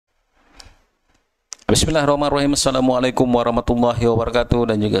Bismillahirrahmanirrahim. Assalamualaikum warahmatullahi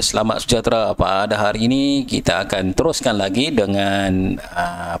wabarakatuh dan juga selamat sejahtera. Pada hari ini kita akan teruskan lagi dengan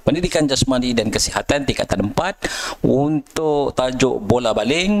Pendidikan Jasmani dan Kesihatan Tingkatan 4 untuk tajuk bola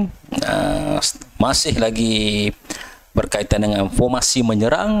baling. Masih lagi berkaitan dengan formasi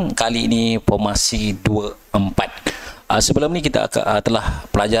menyerang, kali ini formasi 2-4. Sebelum ni kita telah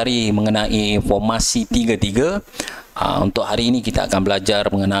pelajari mengenai formasi 3-3. Untuk hari ini kita akan belajar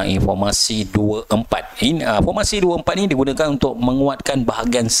mengenai formasi 2-4. Formasi 2-4 ini digunakan untuk menguatkan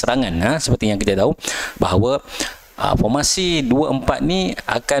bahagian serangan. Seperti yang kita tahu bahawa formasi 2-4 ni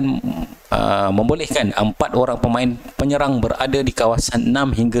akan membolehkan 4 orang pemain penyerang berada di kawasan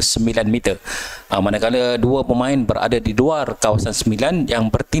 6 hingga 9 meter. Manakala 2 pemain berada di luar kawasan 9 yang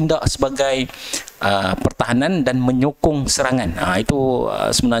bertindak sebagai pertahanan dan menyokong serangan. Itu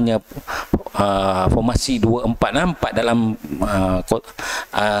sebenarnya formasi 2-4. 4 dalam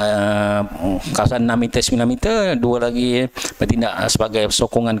kawasan 6 meter 9 meter, 2 lagi bertindak sebagai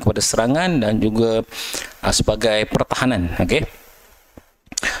sokongan kepada serangan dan juga sebagai pertahanan. Okey.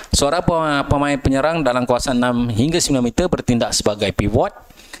 Seorang pemain penyerang dalam kawasan 6 hingga 9 meter bertindak sebagai pivot.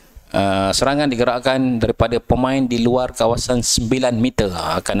 Serangan digerakkan daripada pemain di luar kawasan 9 meter.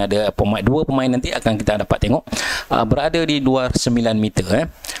 Akan ada dua pemain nanti akan kita dapat tengok berada di luar 9 meter.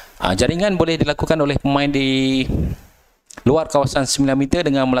 Jaringan boleh dilakukan oleh pemain di luar kawasan 9 meter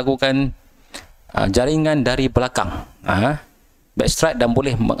dengan melakukan jaringan dari belakang, backstrike, dan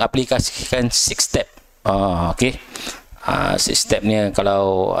boleh mengaplikasikan 6 step. Okey. 6 step ni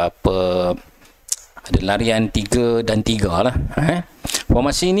kalau ada larian 3 dan 3 lah.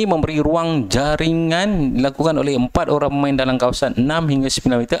 Formasi ini memberi ruang jaringan dilakukan oleh 4 orang pemain dalam kawasan 6 hingga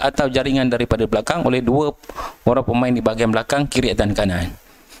 9 meter atau jaringan daripada belakang oleh 2 orang pemain di bahagian belakang, kiri dan kanan.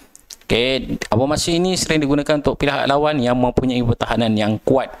 Okey, formasi ini sering digunakan untuk pihak lawan yang mempunyai pertahanan yang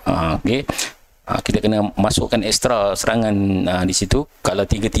kuat. Okey. Kita kena masukkan ekstra serangan di situ. Kalau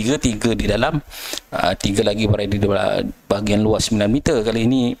 3-3, 3 di dalam, 3 lagi berada di bahagian luar 9 meter. Kali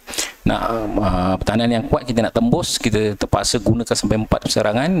ini nak pertahanan yang kuat, kita nak tembus, kita terpaksa gunakan sampai 4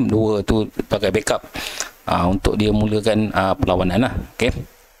 serangan, 2 tu sebagai backup untuk dia mulakan perlawanan lah. Okey.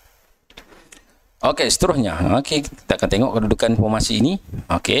 Okey, seterusnya kita akan tengok kedudukan formasi ini.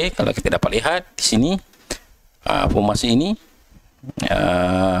 Okey, kalau kita dapat lihat di sini, formasi ini,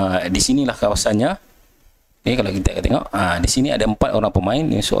 di sinilah kawasannya. Okay, kalau kita tengok, di sini ada 4 orang pemain.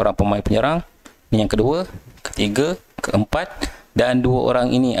 Ini seorang pemain penyerang, ini yang kedua, ketiga, keempat, dan 2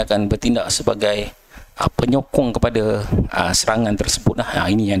 orang ini akan bertindak sebagai penyokong kepada serangan tersebut.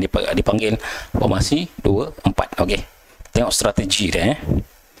 Ini yang dipanggil formasi 2-4. Okey, tengok strategi dia.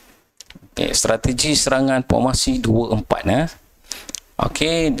 Okay, strategi serangan formasi 2-4.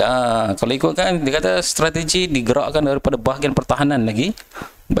 Okey, kalau ikutkan, dia kata strategi digerakkan daripada bahagian pertahanan lagi.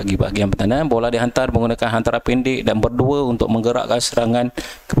 Bagi bahagian pertahanan, bola dihantar menggunakan hantaran pendek dan berdua untuk menggerakkan serangan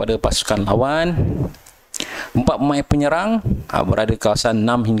kepada pasukan lawan. 4 pemain penyerang berada di kawasan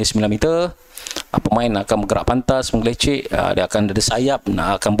 6 hingga 9 meter. Pemain akan bergerak pantas, menggelecek, dia akan ada sayap,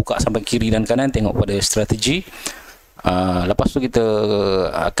 akan buka sampai kiri dan kanan. Tengok pada strategi. Lepas tu kita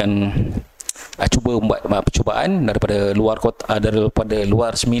akan cuba membuat percubaan daripada luar kota, daripada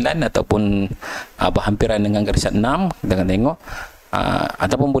luar 9 ataupun berhampiran dengan garisan 6. Kita akan tengok,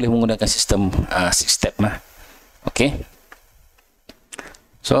 ataupun boleh menggunakan sistem 6 step. Okey.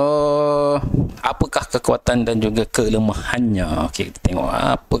 So, apakah kekuatan dan juga kelemahannya? Okey, kita tengok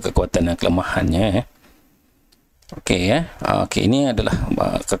apa kekuatan dan kelemahannya. Okey, okey, ini adalah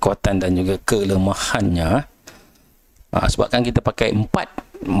kekuatan dan juga kelemahannya. Sebabkan kita pakai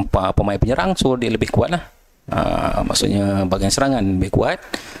 4 pemain penyerang, so dia lebih kuat lah. Maksudnya bahagian serangan lebih kuat,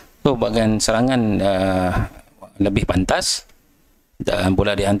 so bahagian serangan lebih pantas dan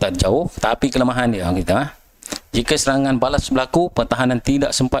bola dihantar jauh. Tapi kelemahan dia, jika serangan balas berlaku, pertahanan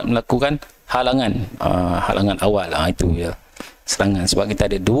tidak sempat melakukan halangan awal. Itu ya serangan, sebab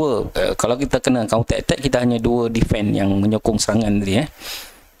kita ada 2. Kalau kita kena counter attack, kita hanya 2 defend yang menyokong serangan tadi.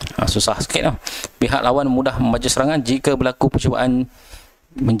 Susah sikit lah. Pihak lawan mudah membaca serangan jika berlaku percubaan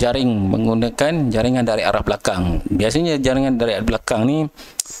menjaring menggunakan jaringan dari arah belakang. Biasanya jaringan dari arah belakang ni,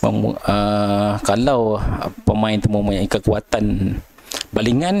 kalau pemain tu mempunyai kekuatan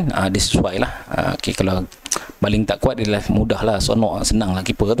balingan, dia sesuai lah. Okay, kalau baling tak kuat, dia mudah lah, senang lah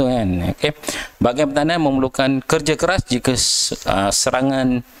keeper tu kan. Okay. Bahagian pertahanan memerlukan kerja keras jika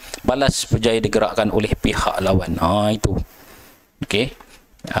serangan balas berjaya digerakkan oleh pihak lawan. Itu. Okey.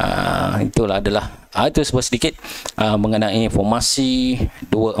 Itulah adalah itu sebuah sedikit mengenai formasi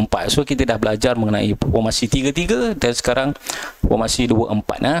 2-4. So kita dah belajar mengenai formasi 3-3 dan sekarang formasi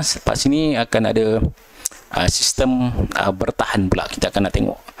 2-4. Lepas ini akan ada sistem bertahan pula. Kita akan nak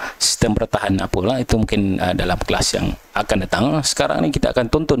tengok sistem pertahanan apalah, itu mungkin dalam kelas yang akan datang. Sekarang ni kita akan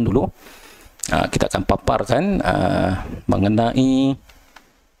tonton dulu, kita akan paparkan mengenai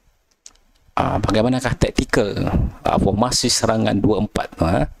bagaimanakah taktikal formasi serangan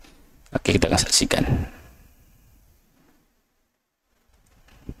 2-4. Okey, kita akan saksikan.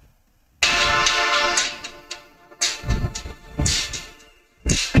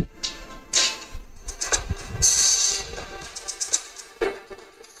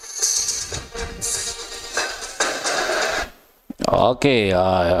 Okey,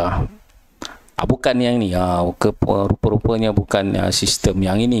 bukan yang ni, rupa-rupanya bukan sistem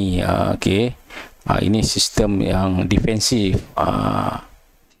yang ini. Okey, ini sistem yang defensif.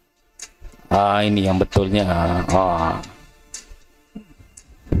 Ini yang betulnya.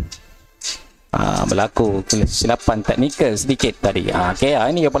 Berlaku kesilapan teknikal sedikit tadi. Okey,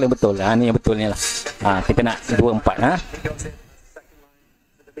 ini yang paling betul. Ini yang betulnya lah. Kita nak 2-4.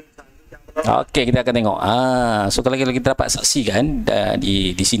 Okey, kita akan tengok. So kalau kita dapat saksikan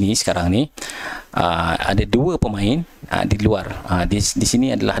di sini sekarang ni, ada dua pemain di luar. Di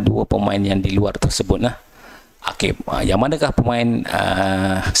sini adalah dua pemain yang di luar tersebut lah. Okey, yang manakah pemain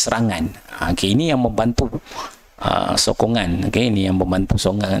serangan? Okey, ini yang membantu sokongan. Okey, ini yang membantu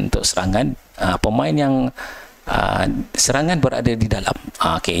sokongan untuk serangan. Pemain yang serangan berada di dalam.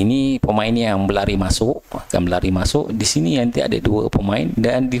 Okey, ini pemain yang berlari masuk, akan berlari masuk. Di sini nanti ada dua pemain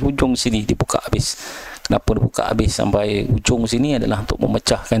dan di hujung sini dibuka habis. Kenapa dibuka habis sampai hujung sini adalah untuk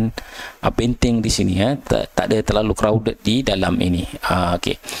memecahkan benteng di sini, tak ada terlalu crowded di dalam ini.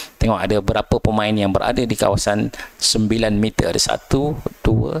 Okey. Tengok ada berapa pemain yang berada di kawasan 9 meter. Ada 1,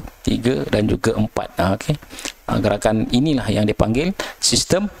 2, 3 dan juga 4. Okey. Gerakan inilah yang dipanggil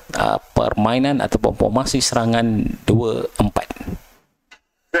sistem permainan ataupun formasi serangan 2-4.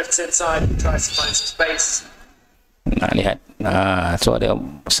 Lihat. So ada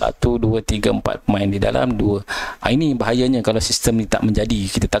 1, 2, 3, 4 pemain di dalam, 2. Ini bahayanya kalau sistem ni tak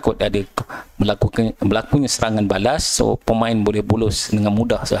menjadi. Kita takut ada berlakunya serangan balas. So pemain boleh bolos dengan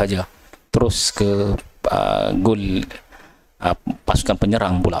mudah sahaja terus ke gol pasukan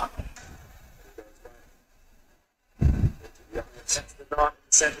penyerang pula.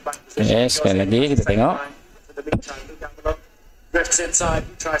 Okay, sekali lagi kita tengok. Drifts inside,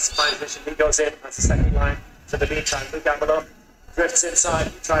 tries to find vision, he goes in, that's the second line. To the meantime, Luke Gamble drifts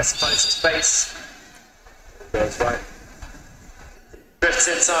inside, tries to find some space. Goes right. Drifts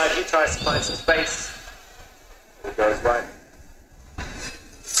inside, he tries to find some space. Goes right.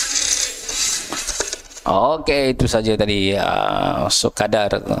 Okey, itu saja tadi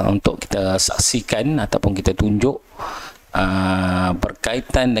sekadar untuk kita saksikan ataupun kita tunjuk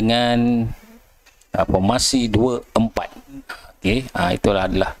berkaitan dengan formasi 2-4. Okey,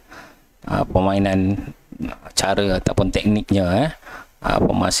 itulah adalah permainan cara ataupun tekniknya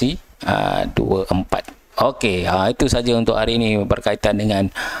formasi 2-4. Okey, itu saja untuk hari ini berkaitan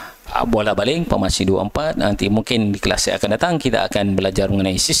dengan bola baling formasi 2-4. Nanti mungkin di kelas yang akan datang kita akan belajar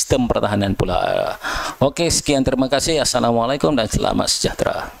mengenai sistem pertahanan pula. Okey, sekian, terima kasih. Assalamualaikum dan selamat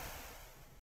sejahtera.